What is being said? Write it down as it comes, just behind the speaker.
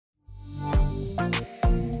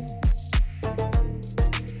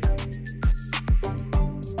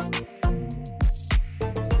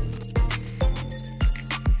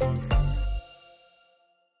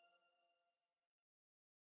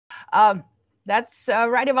Um, that's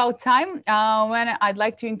right about time when I'd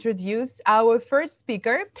like to introduce our first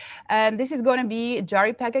speaker. And this is going to be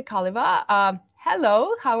Jari-Pekka Kaleva.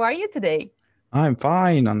 Hello, how are you today? I'm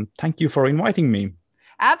fine, and thank you for inviting me.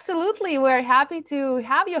 Absolutely, we're happy to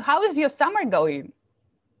have you. How is your summer going?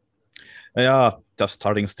 Yeah, just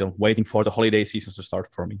starting still, waiting for the holiday season to start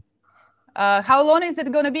for me. How long is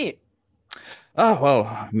it going to be?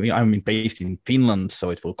 I'm based in Finland,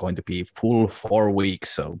 so it will going to be full 4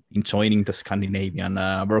 weeks. So enjoying the Scandinavian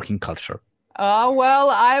working culture, Oh,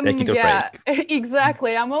 well, taking the break. yeah,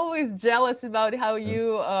 exactly. I'm always jealous about how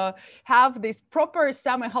you have these proper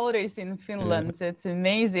summer holidays in Yeah, Finland. It's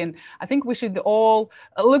amazing. I think we should all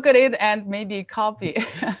look at it and maybe copy.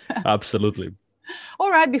 absolutely.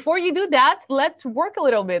 All right, before you do that, let's work a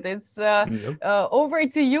little bit. It's Yep. over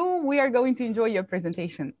to you. We are going to enjoy your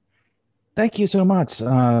presentation. Thank you so much.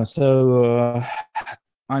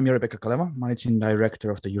 I'm Jari-Pekka Kaleva, Managing Director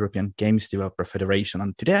of the European Games Developer Federation,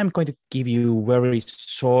 and today I'm going to give you very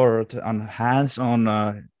short and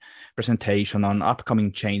hands-on presentation on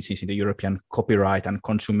upcoming changes in the European copyright and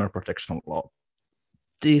consumer protection law.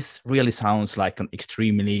 This really sounds like an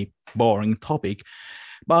extremely boring topic,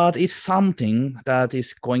 but it's something that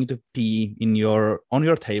is going to be on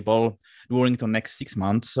your table during the next 6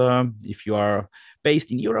 months if you are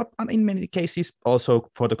based in Europe, and in many cases also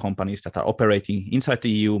for the companies that are operating inside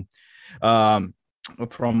the EU um,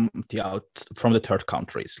 from the third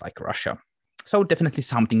countries like Russia. So definitely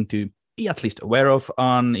something to be at least aware of,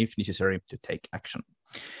 and if necessary to take action.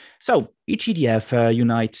 So EGDF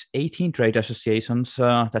unites 18 trade associations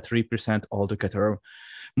that represent altogether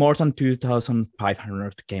more than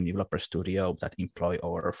 2,500 game developer studios that employ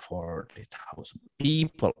over 40,000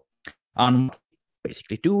 people. And what we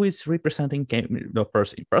basically do is representing game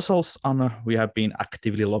developers in Brussels, and we have been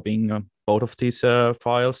actively lobbying both of these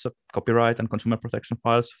files, copyright and consumer protection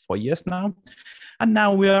files, for years now. And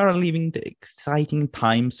now we are living the exciting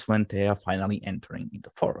times when they are finally entering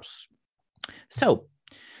into force. So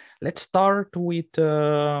let's start with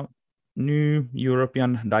the new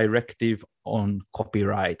European directive on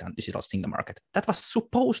copyright and digital single market that was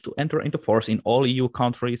supposed to enter into force in all EU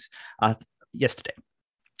countries yesterday.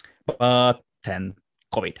 But then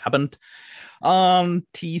COVID happened.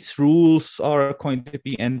 These rules are going to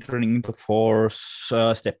be entering into force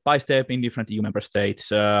step by step in different EU member states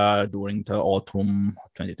during the autumn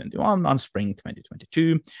 2021 and spring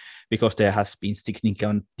 2022, because there has been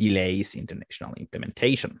significant delays in the national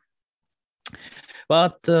implementation.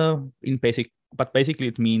 But basically,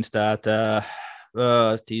 it means that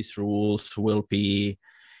these rules will be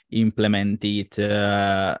implemented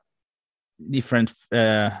different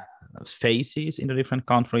phases in the different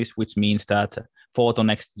countries, which means that for the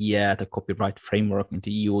next year, the copyright framework in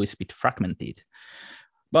the EU is a bit fragmented.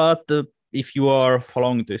 But if you are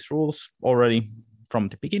following these rules already from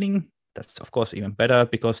the beginning, that's of course even better,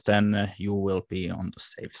 because then you will be on the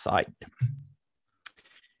safe side.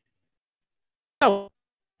 So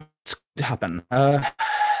what's going to happen?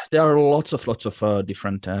 There are lots of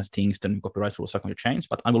different things the new copyright rules are going to change,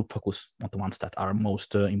 but I will focus on the ones that are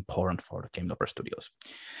most important for the game developer studios.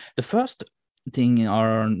 The first thing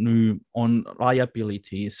are new on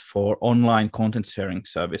liabilities for online content sharing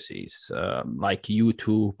services like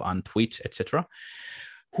YouTube and Twitch, etc.,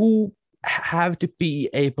 who have to be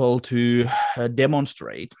able to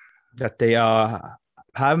demonstrate that they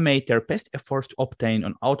have made their best efforts to obtain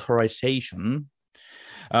an authorization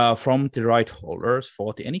from the right holders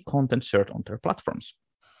for any content shared on their platforms.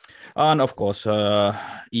 And of course,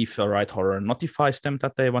 if a right holder notifies them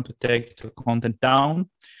that they want to take the content down,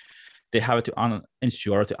 they have to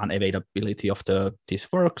ensure the unavailability of these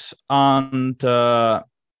works and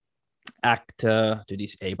act to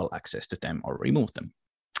disable access to them or remove them.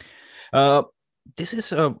 This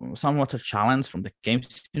is somewhat a challenge from the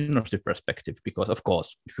games industry perspective, because of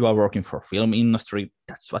course, if you are working for film industry,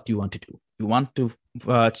 that's what you want to do. You want to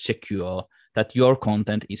secure that your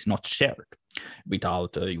content is not shared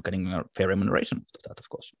without you getting a fair remuneration for that, of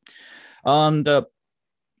course. And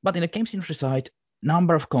but in the games industry side,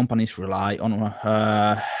 number of companies rely on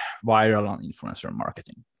viral and influencer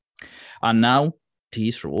marketing, and now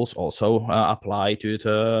these rules also apply to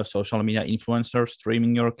the social media influencers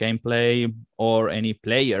streaming your gameplay, or any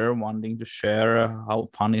player wanting to share how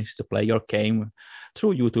fun it is to play your game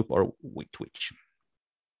through YouTube or with Twitch.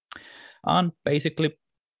 And basically,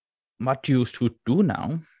 what you should do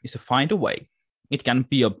now is to find a way. It can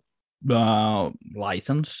be a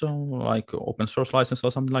license, like open source license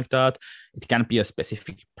or something like that. It can be a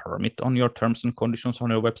specific permit on your terms and conditions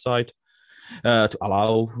on your website. to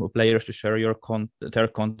allow players to share their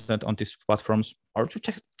content on these platforms, or to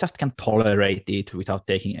just can tolerate it without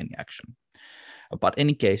taking any action. But in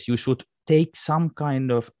any case, you should take some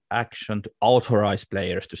kind of action to authorize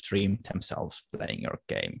players to stream themselves playing your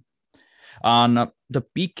game. And the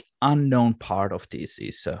big unknown part of this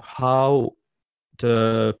is how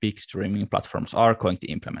the big streaming platforms are going to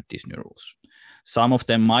implement these new rules. Some of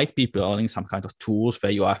them might be building some kind of tools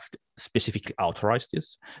where you have to specifically authorize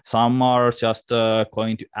this. Some are just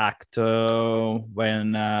going to act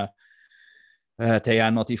when they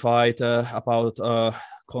are notified about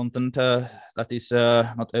content that is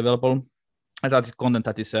not available. That is content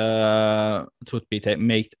that is should be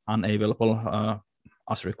made unavailable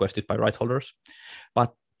as requested by right holders.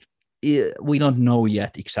 But we don't know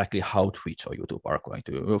yet exactly how Twitch or YouTube are going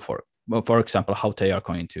to, for example, how they are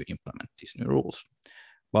going to implement these new rules.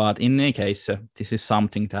 But in any case, this is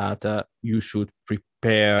something that you should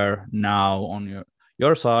prepare now on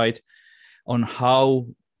your side on how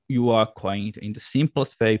you are going to, in the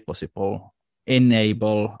simplest way possible,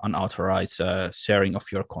 enable and authorize sharing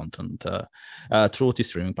of your content through the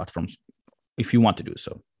streaming platforms if you want to do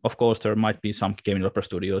so. Of course, there might be some game developer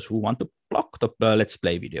studios who want to block the Let's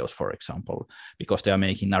Play videos, for example, because they are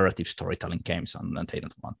making narrative storytelling games and they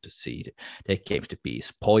don't want to see their games to be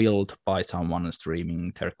spoiled by someone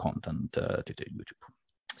streaming their content to the YouTube.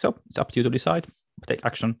 So it's up to you to decide, take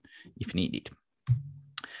action if needed.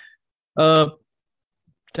 Then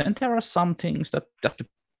there are some things that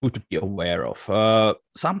good to be aware of.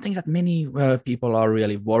 Something that many people are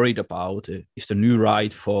really worried about is the new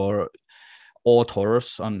right for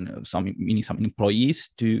authors and some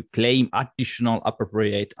employees to claim additional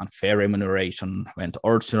appropriate and fair remuneration when the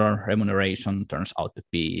original remuneration turns out to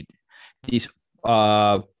be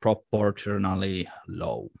disproportionately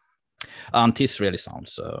low. And this really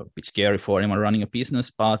sounds a bit scary for anyone running a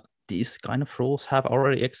business, but these kind of rules have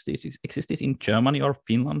already existed in Germany or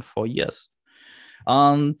Finland for years.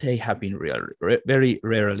 And they have been very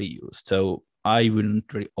rarely used. So I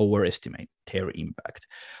wouldn't really overestimate their impact.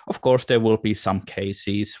 Of course, there will be some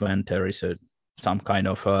cases when there is some kind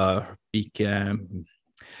of big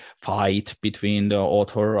fight between the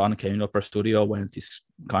author and game developer studio when this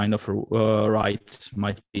kind of rights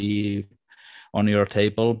might be on your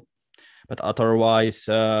table. But otherwise,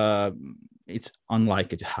 it's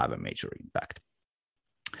unlikely to have a major impact.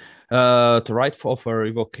 The right for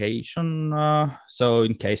revocation. So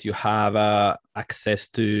in case you have access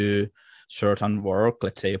to certain work,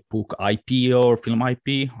 let's say a book IP or film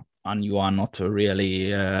IP, and you are not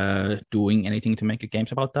really doing anything to make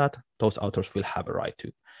games about that, those authors will have a right to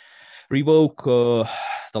revoke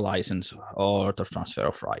the license or the transfer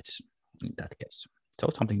of rights in that case. So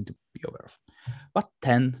something to be aware of. But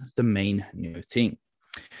then the main new thing.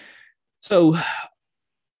 So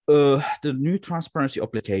the new transparency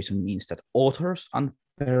obligation means that authors and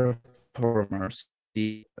performers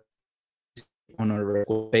on a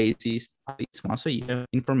regular basis, at least once a year,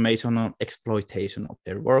 information on exploitation of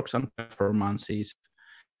their works and performances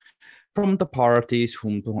from the parties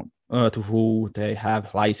to who they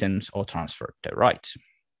have licensed or transferred their rights.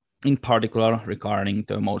 In particular, regarding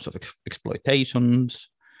the modes of exploitations,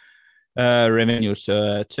 revenues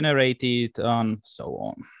generated, and so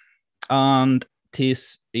on. And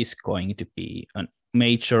this is going to be a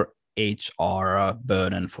major HR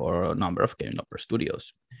burden for a number of game developer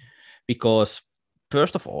studios. Because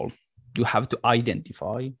first of all, you have to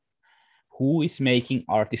identify who is making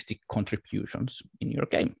artistic contributions in your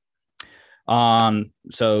game.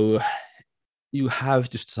 So you have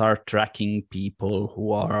to start tracking people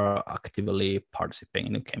who are actively participating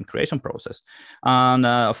in the game creation process. And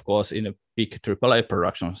of course, in a big AAA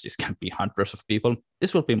productions, this can be hundreds of people.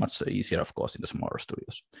 This will be much easier, of course, in the smaller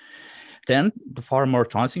studios. Then the far more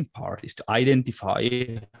challenging part is to identify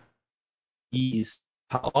these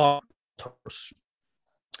authors.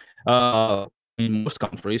 In most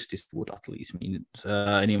countries, this would at least mean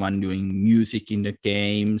anyone doing music in the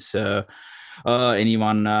games,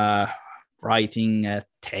 anyone writing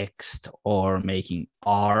text or making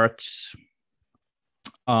arts,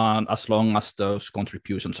 as long as those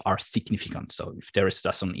contributions are significant. So if there is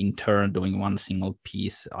just an intern doing one single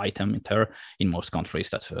piece item in there, in most countries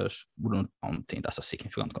that wouldn't count as a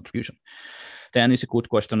significant contribution. Then it's a good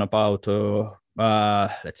question about,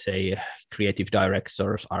 let's say, creative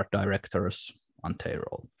directors, art directors, and their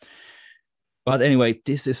role. But anyway,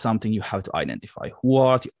 this is something you have to identify. Who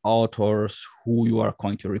are the authors who you are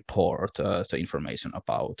going to report the information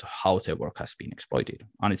about how their work has been exploited?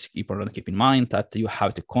 And it's important to keep in mind that you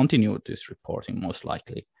have to continue this reporting most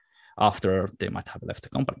likely after they might have left the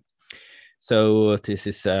company. So this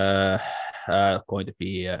is going to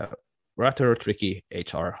be rather tricky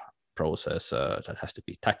HR process that has to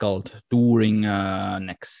be tackled during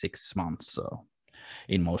next 6 months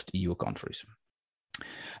in most EU countries.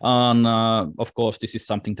 And of course, this is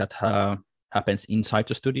something that happens inside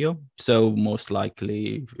the studio. So most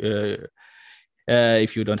likely,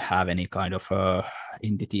 if you don't have any kind of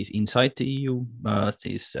entities inside the EU,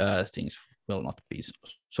 these things will not be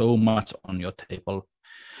so much on your table.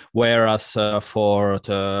 Whereas for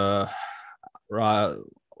the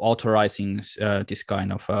authorizing this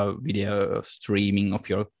kind of video streaming of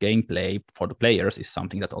your gameplay for the players is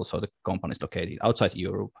something that also the companies located outside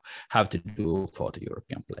Europe have to do for the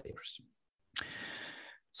European players.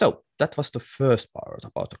 So that was the first part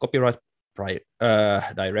about the copyright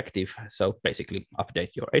directive. So basically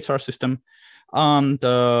update your HR system, and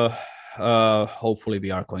hopefully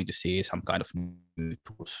we are going to see some kind of new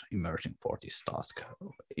tools emerging for this task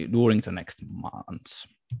during the next months.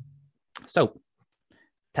 So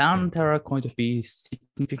then there are going to be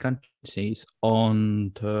significant changes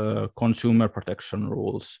on the consumer protection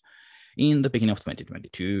rules in the beginning of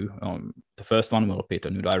 2022. The first one will be the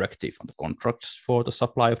new directive on the contracts for the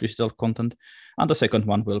supply of digital content, and the second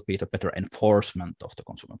one will be the better enforcement of the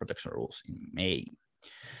consumer protection rules in May.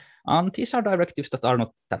 And these are directives that are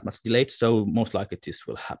not that much delayed, so most likely this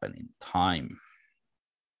will happen in time.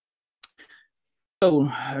 So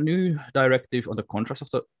a new directive on the contracts of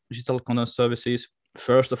the digital content services.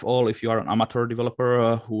 First of all, if you are an amateur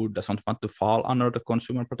developer who doesn't want to fall under the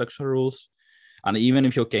consumer protection rules, and even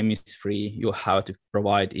if your game is free, you have to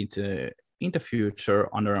provide it in the future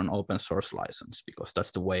under an open source license, because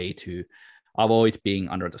that's the way to avoid being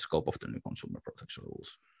under the scope of the new consumer protection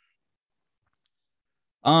rules.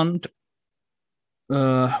 And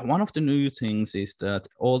one of the new things is that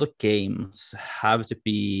all the games have to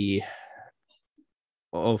be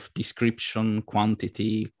of description,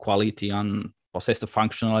 quantity, quality, and possess the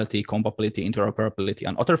functionality, compatibility, interoperability,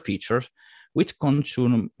 and other features which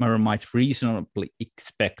consumer might reasonably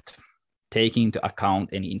expect, taking into account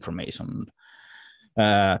any information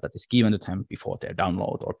that is given to them before they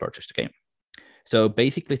download or purchase the game. So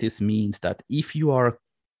basically, this means that if you are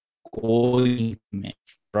going to make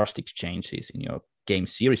drastic changes in your game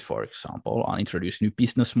series, for example, and introduce new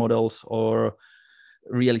business models or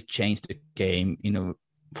really change the game in a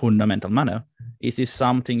fundamental manner, it is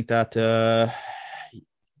something that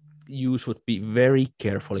you should be very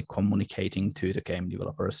carefully communicating to the game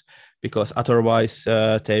developers, because otherwise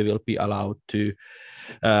they will be allowed to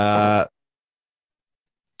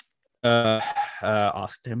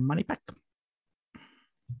ask their money back.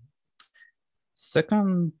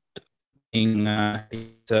 Second thing is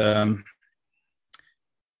to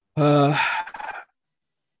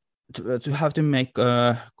have to make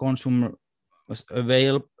consumer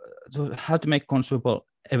available, to have to make consumable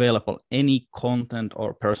available any content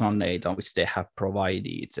or personal data which they have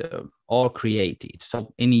provided or created.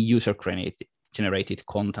 So any user generated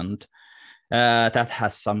content that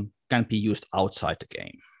has can be used outside the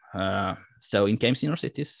game. So in game scenarios,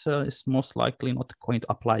 it is most likely not going to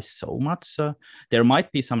apply so much. There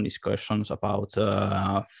might be some discussions about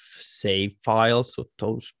save files.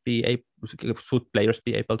 Should players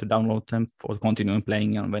be able to download them for continuing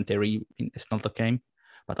playing and when they reinstall the game?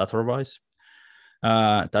 But otherwise,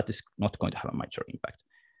 that is not going to have a major impact.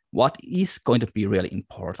 What is going to be really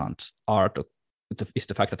important is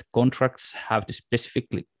the fact that contracts have to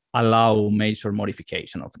specifically allow major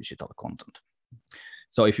modification of digital content.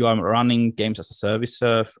 So if you are running games as a service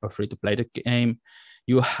or free to play the game,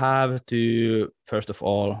 you have to, first of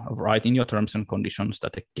all, write in your terms and conditions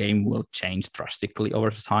that the game will change drastically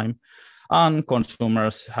over time. And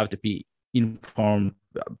consumers have to be informed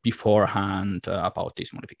beforehand about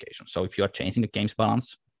these modifications. So if you are changing the game's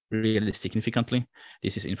balance really significantly,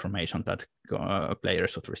 this is information that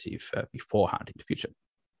players should receive beforehand in the future.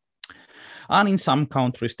 And in some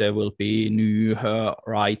countries, there will be new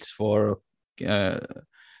rights for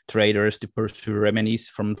traders to pursue remedies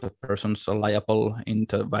from the persons liable in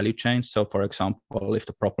the value chain. So for example, if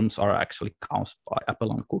the problems are actually caused by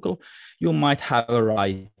Apple and Google, you might have a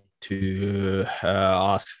right to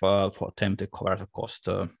ask for them to cover the cost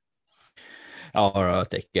or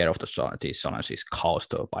take care of these challenges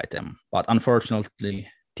caused by them. But unfortunately,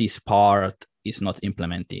 this part is not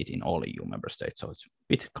implemented in all EU member states. So it's a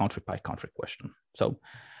bit country by country question. So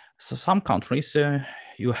some countries,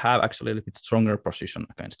 you have actually a little bit stronger position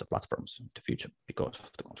against the platforms in the future because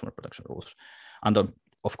of the consumer protection rules. And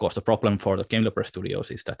of course, the problem for the game developer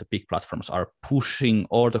studios is that the big platforms are pushing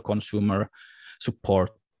all the consumer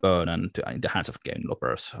support burden in the hands of game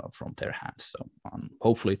developers from their hands. So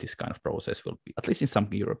hopefully this kind of process will be, at least in some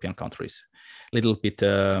European countries, a little bit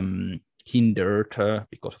hindered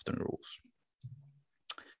because of the rules.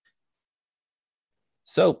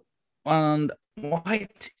 So, and why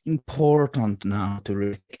it's important now to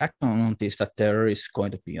really take action on this, that there is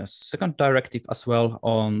going to be a second directive as well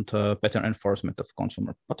on the better enforcement of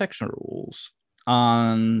consumer protection rules.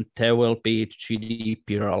 And there will be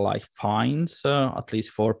GDPR-like fines, at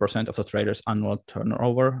least 4% of the traders' annual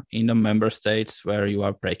turnover in the member states where you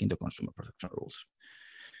are breaking the consumer protection rules.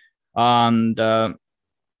 And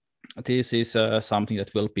this is something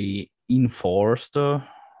that will be enforced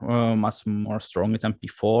much more strongly than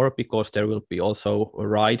before, because there will be also a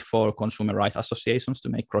right for consumer rights associations to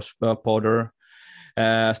make cross-border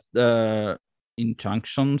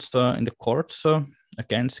injunctions in the courts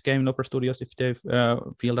against game developer studios if they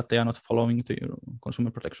feel that they are not following the consumer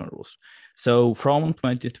protection rules. So from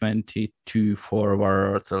 2022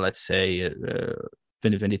 forward, so let's say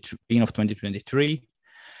 2022, beginning of 2023,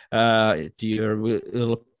 there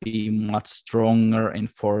will be much stronger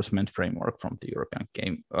enforcement framework from the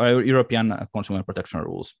European consumer protection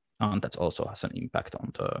rules, and that also has an impact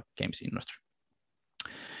on the games industry.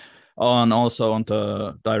 And also on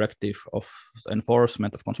the directive of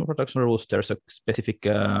enforcement of consumer protection rules, there's a specific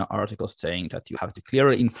article saying that you have to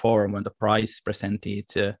clearly inform when the price presented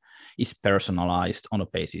is personalized on a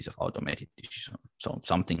basis of automated decision. So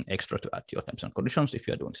something extra to add to your terms and conditions if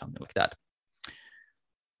you're doing something like that.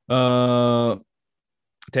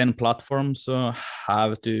 10 platforms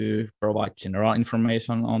have to provide general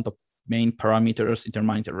information on the main parameters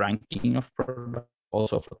determining the ranking of products,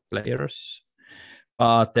 also for players.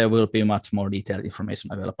 But there will be much more detailed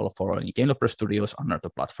information available for any game developer studios under the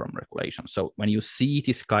platform regulation. So when you see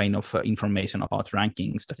this kind of information about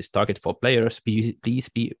rankings that is targeted for players, please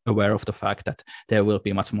be aware of the fact that there will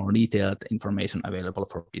be much more detailed information available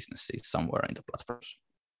for businesses somewhere in the platforms.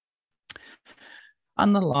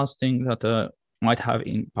 And the last thing that might have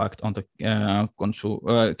impact on the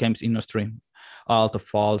games industry are the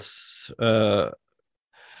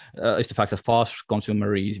is the fact that false consumer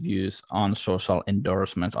reviews on social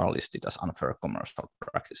endorsements are listed as unfair commercial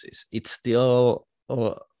practices. It's still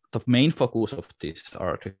the main focus of this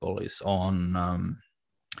article is on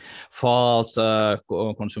false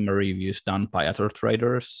consumer reviews done by other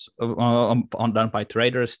traders, done by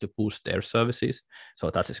traders to boost their services. So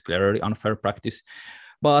that is clearly unfair practice.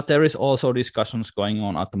 But there is also discussions going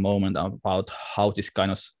on at the moment about how this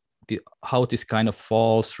kind of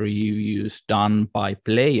false reviews done by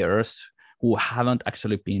players who haven't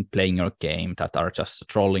actually been playing your game, that are just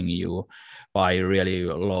trolling you by really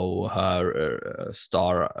low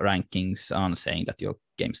star rankings and saying that your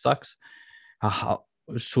game sucks,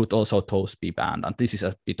 should also those be banned? And this is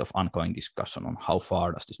a bit of ongoing discussion on how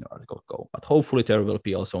far does this new article go. But hopefully there will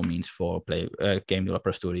be also means for game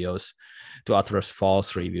developer studios to address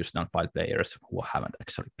false reviews done by players who haven't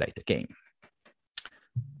actually played the game.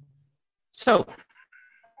 So,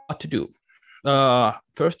 what to do?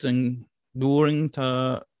 First thing, during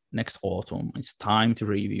the next autumn, it's time to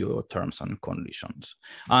review your terms and conditions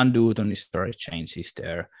and do the necessary changes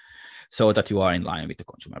there so that you are in line with the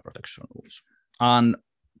consumer protection rules. And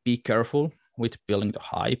be careful with building the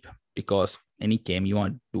hype, because any game you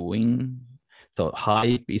are doing, the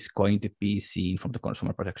hype is going to be seen from the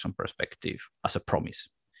consumer protection perspective as a promise.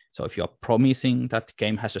 So if you are promising that the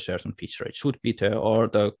game has a certain feature, it should be there, or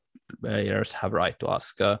the players have right to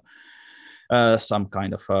ask some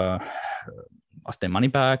kind of ask their money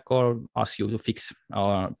back or ask you to fix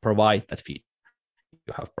or provide that feature.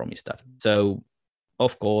 You have promised that. So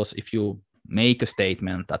of course, if you make a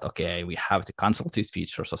statement that, okay, we have to cancel these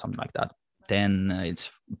features or something like that, then it's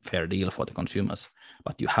fair deal for the consumers,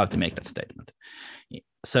 but you have to make that statement.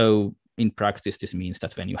 So in practice, this means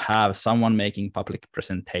that when you have someone making public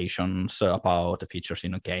presentations about the features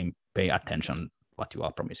in a game, pay attention what you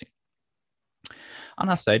are promising. And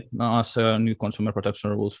as I said, as new consumer protection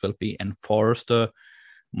rules will be enforced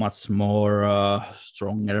much more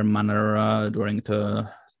stronger manner during the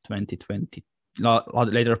 2020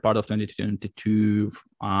 later part of 2022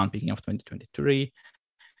 and beginning of 2023,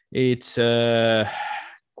 it's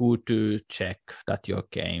good to check that your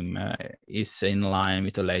game is in line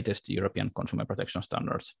with the latest European consumer protection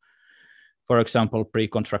standards. For example,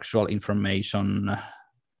 pre-contractual information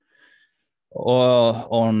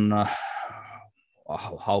on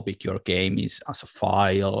how big your game is as a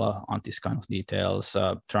file, on this kind of details,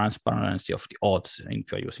 transparency of the odds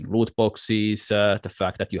if you're using loot boxes, the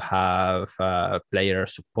fact that you have player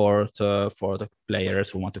support for the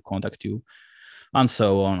players who want to contact you, and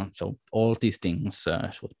so on. So all these things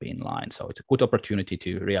should be in line. So it's a good opportunity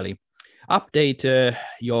to really update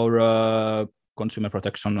your consumer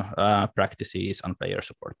protection practices and player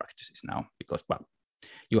support practices now, because, well,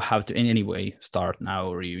 you have to in any way start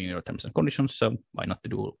now reviewing your terms and conditions. So why not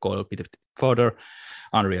to go a bit further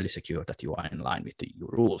and really secure that you are in line with the EU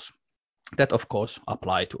rules. That, of course,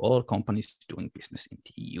 apply to all companies doing business in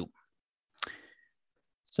the EU.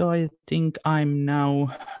 So I think I'm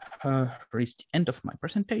now reached the end of my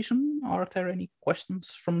presentation. Are there any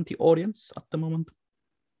questions from the audience at the moment?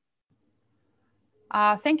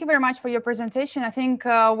 Thank you very much for your presentation. I think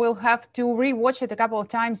we'll have to rewatch it a couple of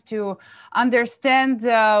times to understand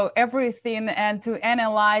everything and to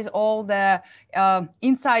analyze all the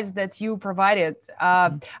insights that you provided.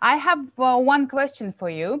 I have one question for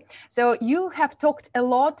you. So you have talked a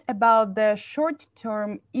lot about the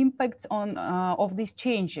short-term impacts of these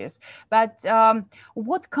changes, but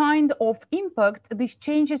what kind of impact these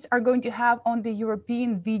changes are going to have on the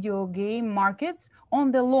European video game markets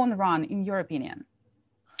on the long run, in your opinion?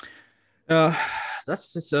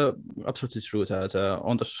 That's absolutely true that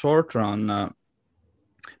on the short run,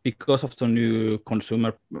 because of the new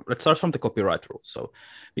consumer, let's start from the copyright rules. So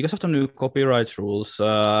because of the new copyright rules,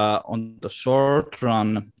 on the short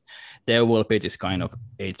run, there will be this kind of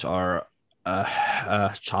HR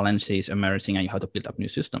challenges emerging and you have to build up new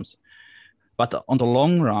systems. But on the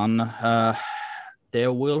long run,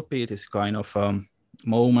 there will be this kind of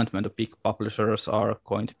moment when the big publishers are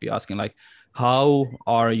going to be asking like, how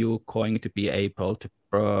are you going to be able to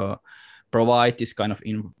provide this kind of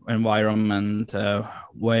environment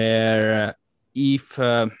where if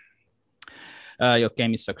your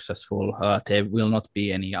game is successful, there will not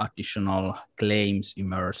be any additional claims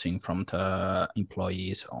emerging from the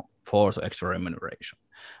employees for the extra remuneration.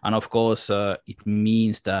 And of course, it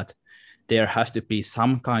means that there has to be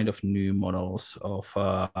some kind of new models of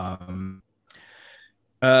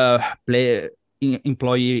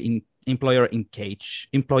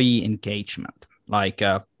employee engagement, like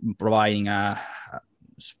providing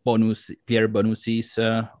clear bonuses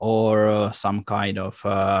or some kind of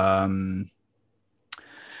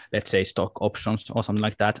let's say stock options or something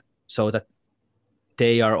like that, so that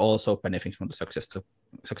they are also benefiting from the success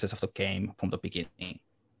of the game from the beginning.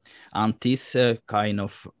 And this kind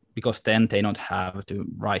of, because then they don't have the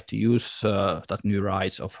right to use that new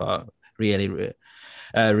rights of really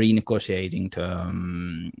renegotiating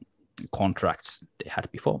the contracts they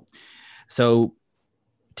had before. So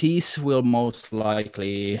these will most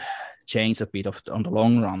likely change a bit of on the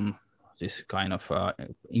long run, this kind of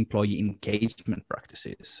employee engagement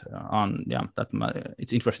practices. And yeah,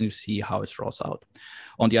 it's interesting to see how it rolls out.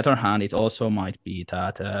 On the other hand, it also might be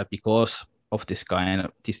that because of this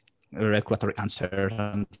regulatory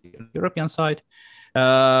uncertainty on the European side,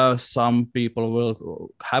 some people will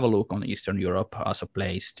have a look on Eastern Europe as a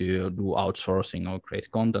place to do outsourcing or create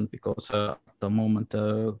content, because at the moment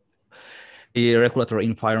the regulatory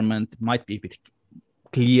environment might be a bit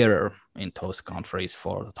clearer in those countries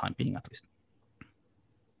for the time being, at least.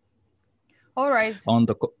 All right. On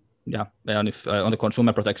the on the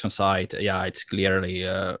consumer protection side, yeah, it's clearly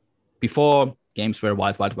before games were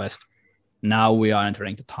wild west. Now we are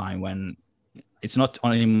entering the time when it's not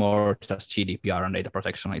anymore just GDPR and data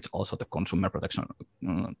protection, it's also the consumer protection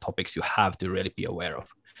topics you have to really be aware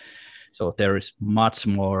of. So there is much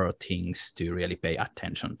more things to really pay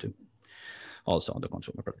attention to also on the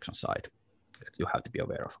consumer protection side that you have to be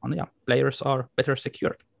aware of. And yeah, players are better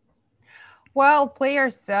secured. Well,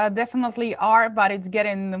 players definitely are, but it's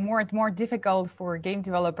getting more and more difficult for game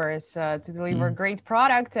developers to deliver great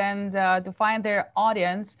product and to find their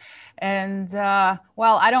audience. And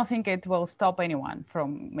well, I don't think it will stop anyone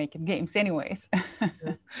from making games anyways.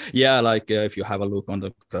 Yeah, like if you have a look on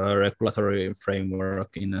the regulatory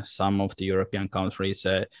framework in some of the European countries,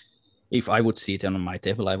 if I would see it on my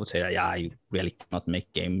table, I would say, yeah, you really cannot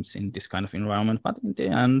make games in this kind of environment. But in the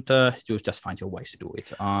end, you just find your ways to do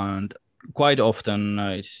it. And quite often,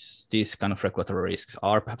 these kind of regulatory risks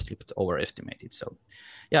are perhaps a little bit overestimated. So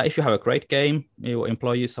yeah, if you have a great game, your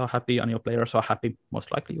employees are happy and your players are happy,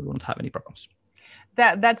 most likely you won't have any problems.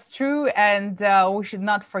 That's true. And we should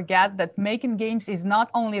not forget that making games is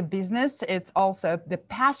not only a business, it's also the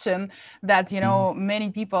passion that, you know,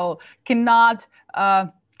 many people cannot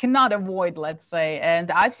avoid, let's say.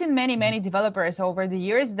 And I've seen many developers over the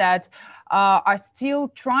years that are still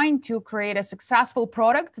trying to create a successful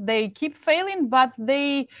product. They keep failing, but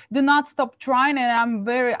they do not stop trying. And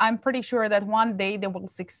I'm pretty sure that one day they will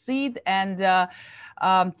succeed. And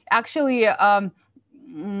actually,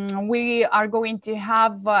 we are going to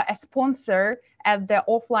have a sponsor at the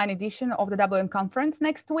offline edition of the WM conference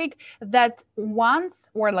next week that once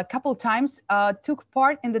or like a couple times took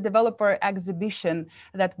part in the developer exhibition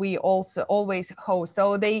that we also always host.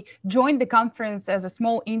 So they joined the conference as a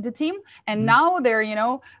small indie team, and now they're, you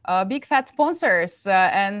know, big fat sponsors.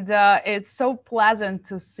 And it's so pleasant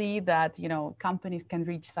to see that, you know, companies can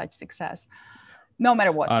reach such success no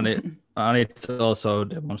matter what. And it also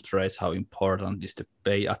demonstrates how important it is to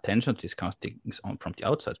pay attention to these kind of things from the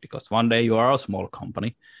outside, because one day you are a small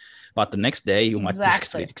company, but the next day you might be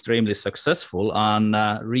actually extremely successful and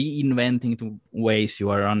reinventing the ways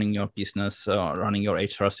you are running your business, running your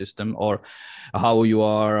HR system, or how you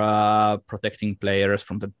are protecting players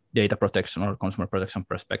from the data protection or consumer protection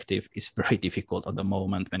perspective is very difficult at the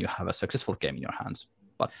moment when you have a successful game in your hands.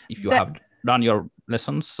 But if you have done your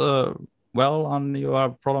lessons well and you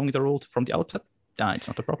are following the rules from the outset, it's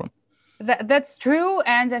not a problem. That's true.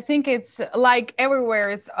 And I think it's like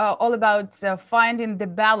everywhere, it's all about finding the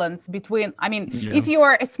balance between, I mean, if you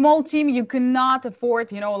are a small team, you cannot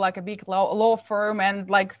afford, you know, like a big law firm and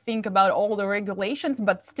like think about all the regulations,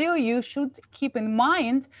 but still you should keep in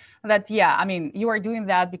mind that, yeah, I mean, you are doing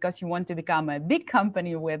that because you want to become a big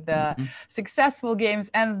company with successful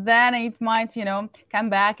games, and then it might, you know,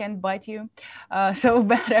 come back and bite you. So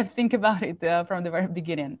better think about it from the very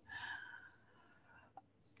beginning.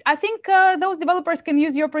 I think those developers can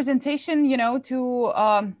use your presentation, you know,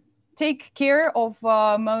 to take care of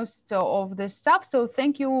most of the stuff. So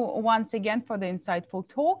thank you once again for the insightful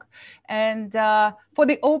talk and for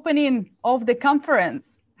the opening of the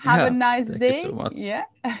conference. Have a nice day. Thank you so much. Yeah.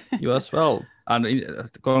 You as well. And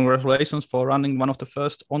congratulations for running one of the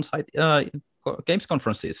first on-site games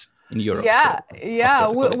conferences in Europe. Yeah, so yeah,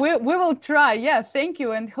 we will try. Yeah, thank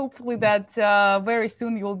you. And hopefully that very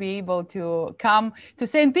soon you'll be able to come to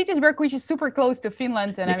St. Petersburg, which is super close to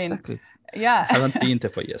Finland. And exactly. I mean, yeah. I haven't been there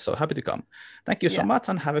for years, so happy to come. Thank you so much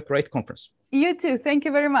and have a great conference. You too. Thank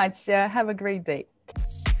you very much. Have a great day.